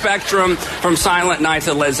covered the spectrum from Silent Night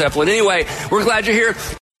to Led Zeppelin. Anyway, we're glad you're here.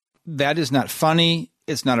 That is not funny.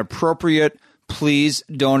 It's not appropriate. Please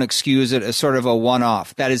don't excuse it as sort of a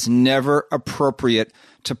one-off. That is never appropriate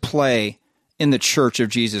to play in the Church of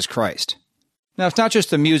Jesus Christ. Now, it's not just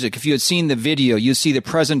the music. If you had seen the video, you'd see the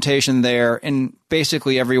presentation there and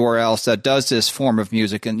basically everywhere else that does this form of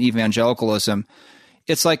music in evangelicalism.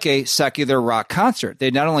 It's like a secular rock concert.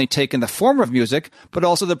 They've not only taken the form of music, but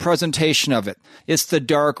also the presentation of it. It's the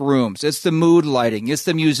dark rooms. It's the mood lighting. It's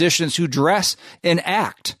the musicians who dress and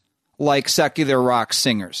act like secular rock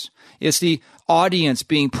singers. It's the audience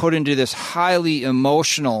being put into this highly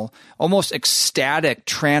emotional, almost ecstatic,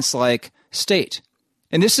 trance-like state.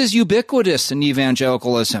 And this is ubiquitous in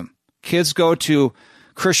evangelicalism. Kids go to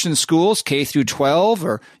Christian schools, K through 12,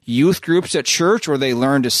 or youth groups at church where they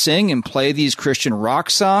learn to sing and play these Christian rock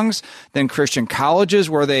songs, then Christian colleges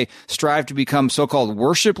where they strive to become so-called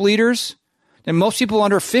worship leaders. And most people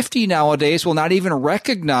under 50 nowadays will not even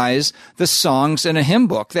recognize the songs in a hymn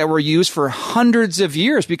book that were used for hundreds of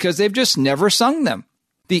years because they've just never sung them.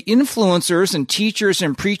 The influencers and teachers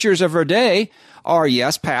and preachers of our day are,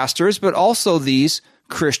 yes, pastors, but also these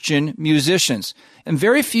Christian musicians. And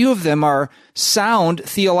very few of them are sound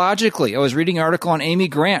theologically. I was reading an article on Amy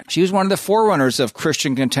Grant. She was one of the forerunners of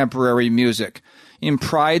Christian contemporary music. In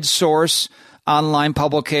Pride Source, online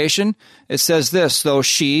publication. It says this: though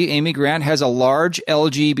she, Amy Grant, has a large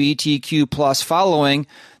LGBTQ plus following,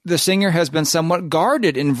 the singer has been somewhat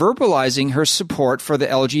guarded in verbalizing her support for the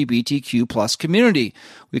LGBTQ plus community.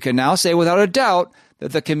 We can now say without a doubt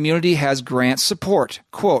that the community has Grant's support.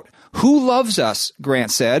 Quote, "Who loves us,"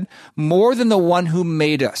 Grant said, "more than the one who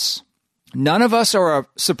made us? None of us are a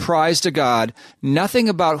surprise to God. Nothing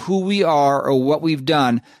about who we are or what we've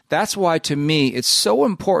done. That's why, to me, it's so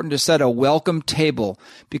important to set a welcome table,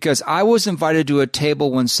 because I was invited to a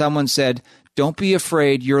table when someone said, 'Don't be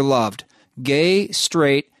afraid, you're loved. Gay,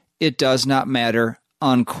 straight, it does not matter,'"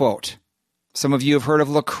 unquote. Some of you have heard of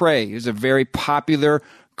Lecrae. He's a very popular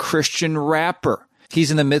Christian rapper.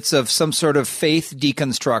 He's in the midst of some sort of faith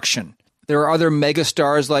deconstruction. There are other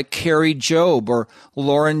megastars like Carrie Job or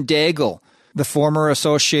Lauren Daigle. The former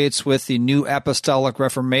associates with the New Apostolic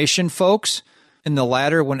Reformation folks. In the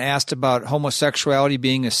latter, when asked about homosexuality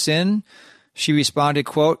being a sin, she responded,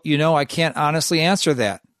 quote, "I can't honestly answer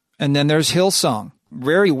that." And then there's Hillsong,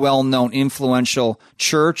 very well-known, influential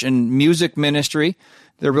church and music ministry.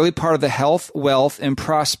 They're really part of the health, wealth, and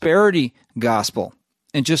prosperity gospel.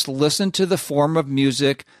 And just listen to the form of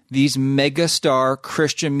music these megastar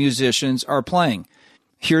Christian musicians are playing.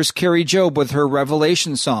 Here's Carrie Job with her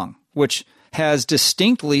Revelation song, which has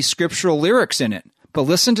distinctly scriptural lyrics in it. But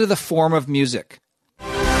listen to the form of music.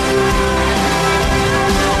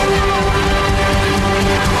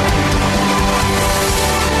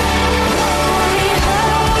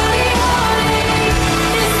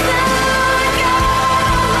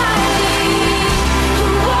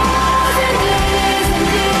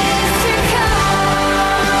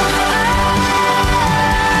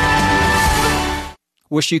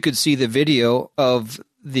 Wish you could see the video of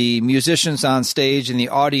the musicians on stage and the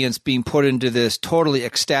audience being put into this totally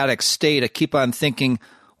ecstatic state. I keep on thinking,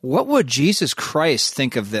 what would Jesus Christ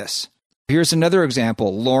think of this? Here's another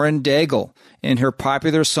example. Lauren Daigle in her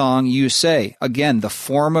popular song, "You Say." Again, the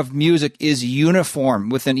form of music is uniform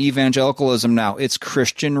within evangelicalism now. It's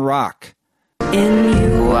Christian rock. In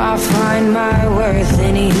you I find my worth,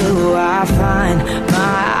 in you I find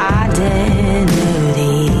my identity.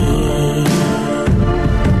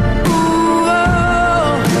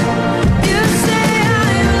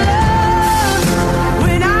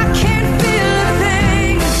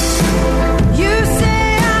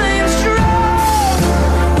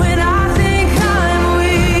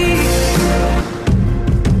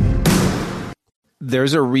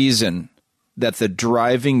 There's a reason that the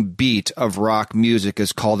driving beat of rock music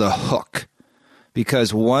is called a hook,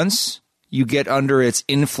 because once you get under its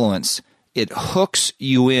influence, it hooks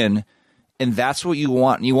you in, and that's what you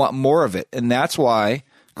want, and you want more of it. And that's why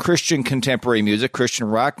Christian contemporary music, Christian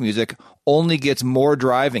rock music, only gets more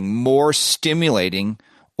driving, more stimulating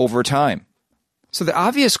over time. So the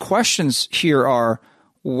obvious questions here are,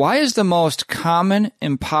 why is the most common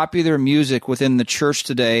and popular music within the church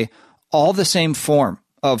today all the same form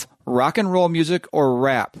of rock and roll music or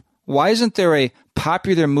rap? Why isn't there a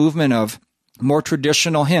popular movement of more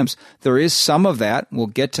traditional hymns? There is some of that. We'll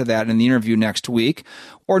get to that in the interview next week.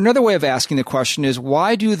 Or another way of asking the question is,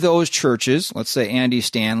 why do those churches, let's say Andy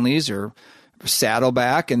Stanley's or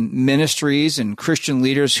Saddleback and ministries and Christian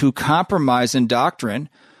leaders who compromise in doctrine,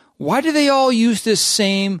 why do they all use this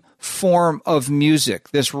same form of music,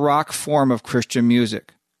 this rock form of Christian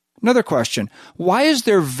music? Another question, why is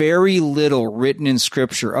there very little written in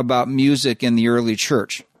Scripture about music in the early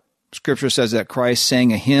church? Scripture says that Christ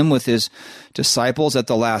sang a hymn with his disciples at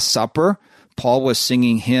the Last Supper. Paul was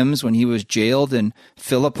singing hymns when he was jailed in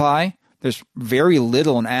Philippi. There's very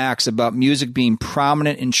little in Acts about music being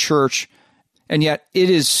prominent in church, and yet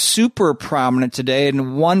it is super prominent today,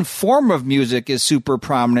 and one form of music is super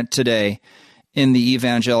prominent today in the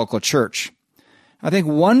evangelical church. I think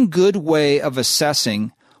one good way of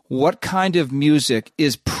assessing what kind of music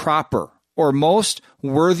is proper or most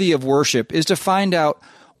worthy of worship is to find out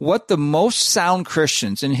what the most sound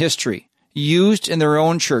Christians in history used in their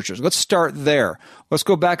own churches. Let's start there. Let's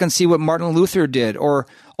go back and see what Martin Luther did, or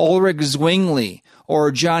Ulrich Zwingli,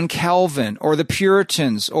 or John Calvin, or the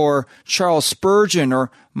Puritans, or Charles Spurgeon,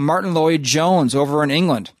 or Martin Lloyd-Jones over in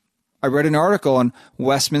England. I read an article on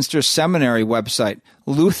Westminster Seminary website.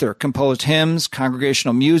 Luther composed hymns,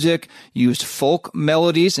 congregational music, used folk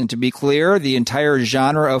melodies, and to be clear, the entire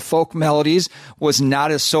genre of folk melodies was not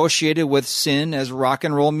associated with sin as rock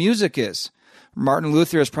and roll music is. Martin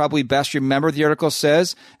Luther is probably best remembered, the article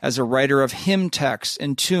says, as a writer of hymn texts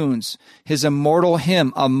and tunes. His immortal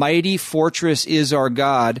hymn, "A Mighty Fortress Is Our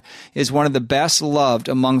God," is one of the best loved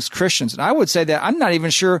amongst Christians. And I would say that I'm not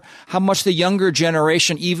even sure how much the younger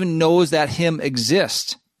generation even knows that hymn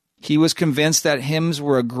exists. He was convinced that hymns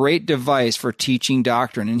were a great device for teaching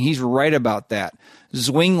doctrine, and he's right about that.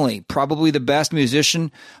 Zwingli, probably the best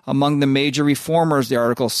musician among the major reformers, the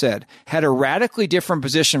article said, had a radically different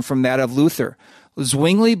position from that of Luther.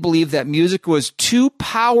 Zwingli believed that music was too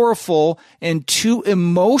powerful and too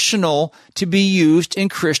emotional to be used in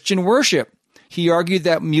Christian worship. He argued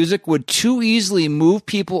that music would too easily move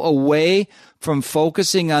people away from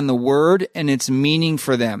focusing on the word and its meaning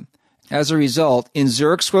for them. As a result, in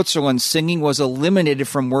Zurich, Switzerland, singing was eliminated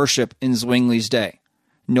from worship in Zwingli's day.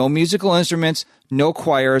 No musical instruments, no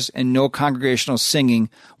choirs, and no congregational singing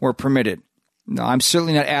were permitted. Now, I'm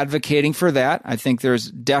certainly not advocating for that. I think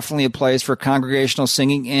there's definitely a place for congregational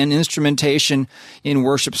singing and instrumentation in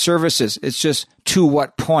worship services. It's just to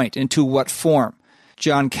what point and to what form.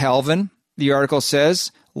 John Calvin, the article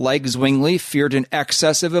says, like Zwingli, feared an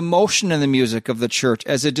excess of emotion in the music of the church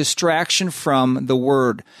as a distraction from the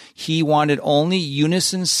word. He wanted only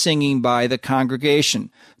unison singing by the congregation.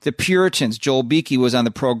 The Puritans, Joel Beakey was on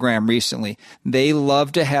the program recently. They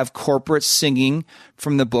loved to have corporate singing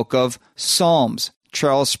from the book of Psalms.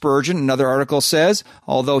 Charles Spurgeon, another article says,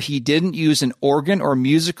 although he didn't use an organ or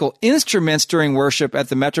musical instruments during worship at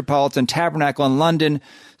the Metropolitan Tabernacle in London,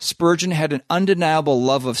 Spurgeon had an undeniable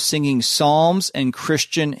love of singing psalms and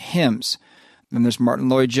Christian hymns. Then there's Martin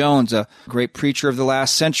Lloyd-Jones, a great preacher of the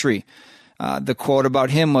last century. The quote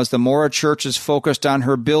about him was, the more a church is focused on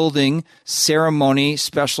her building, ceremony,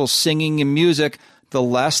 special singing and music, the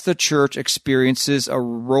less the church experiences a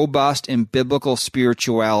robust and biblical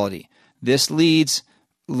spirituality. This leads,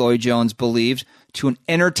 Lloyd-Jones believed, to an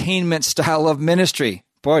entertainment style of ministry.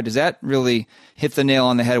 Boy, does that really hit the nail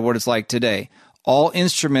on the head of what it's like today. All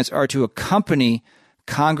instruments are to accompany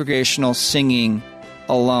congregational singing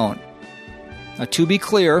alone. Now, to be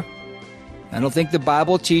clear, I don't think the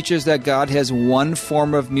Bible teaches that God has one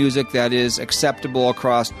form of music that is acceptable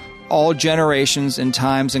across all generations and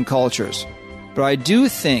times and cultures. But I do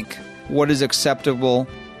think what is acceptable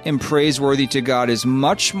and praiseworthy to God is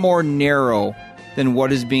much more narrow than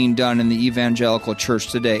what is being done in the evangelical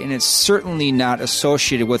church today. And it's certainly not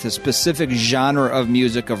associated with a specific genre of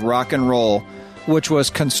music, of rock and roll, which was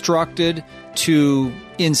constructed to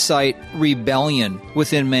incite rebellion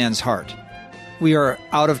within man's heart. We are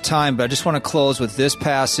out of time, but I just want to close with this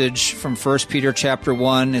passage from 1 Peter chapter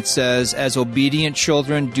 1. It says, as obedient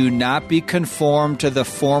children, do not be conformed to the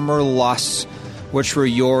former lusts which were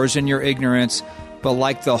yours in your ignorance, but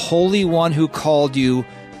like the Holy One who called you,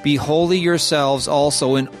 be holy yourselves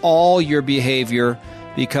also in all your behavior,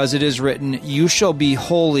 because it is written, you shall be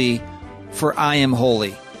holy, for I am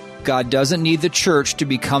holy. God doesn't need the church to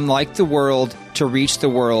become like the world to reach the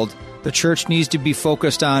world. The church needs to be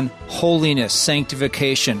focused on holiness,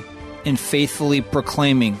 sanctification, and faithfully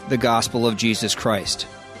proclaiming the gospel of Jesus Christ.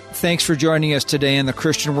 Thanks for joining us today in the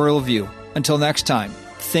Christian Worldview. Until next time,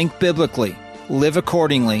 think biblically, live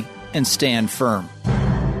accordingly, and stand firm.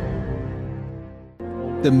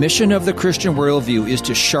 The mission of the Christian Worldview is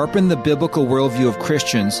to sharpen the biblical worldview of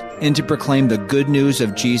Christians and to proclaim the good news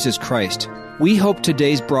of Jesus Christ. We hope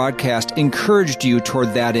today's broadcast encouraged you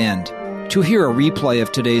toward that end. To hear a replay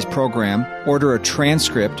of today's program, order a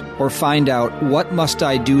transcript, or find out what must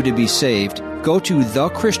I do to be saved, go to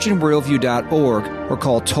thechristianworldview.org or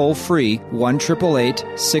call toll-free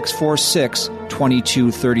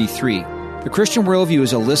 1-888-646-2233. The Christian Worldview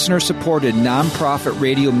is a listener-supported, nonprofit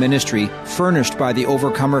radio ministry furnished by the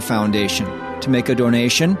Overcomer Foundation. To make a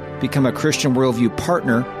donation, become a Christian Worldview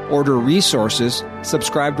partner, order resources,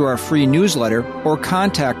 subscribe to our free newsletter, or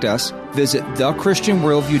contact us, visit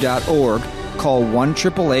thechristianworldview.org, call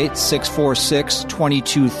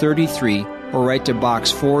 1-888-646-2233, or write to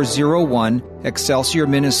Box 401, Excelsior,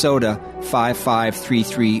 Minnesota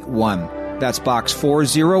 55331. That's Box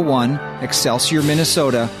 401, Excelsior,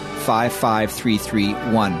 Minnesota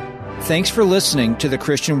 55331. Thanks for listening to the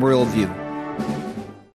Christian Worldview.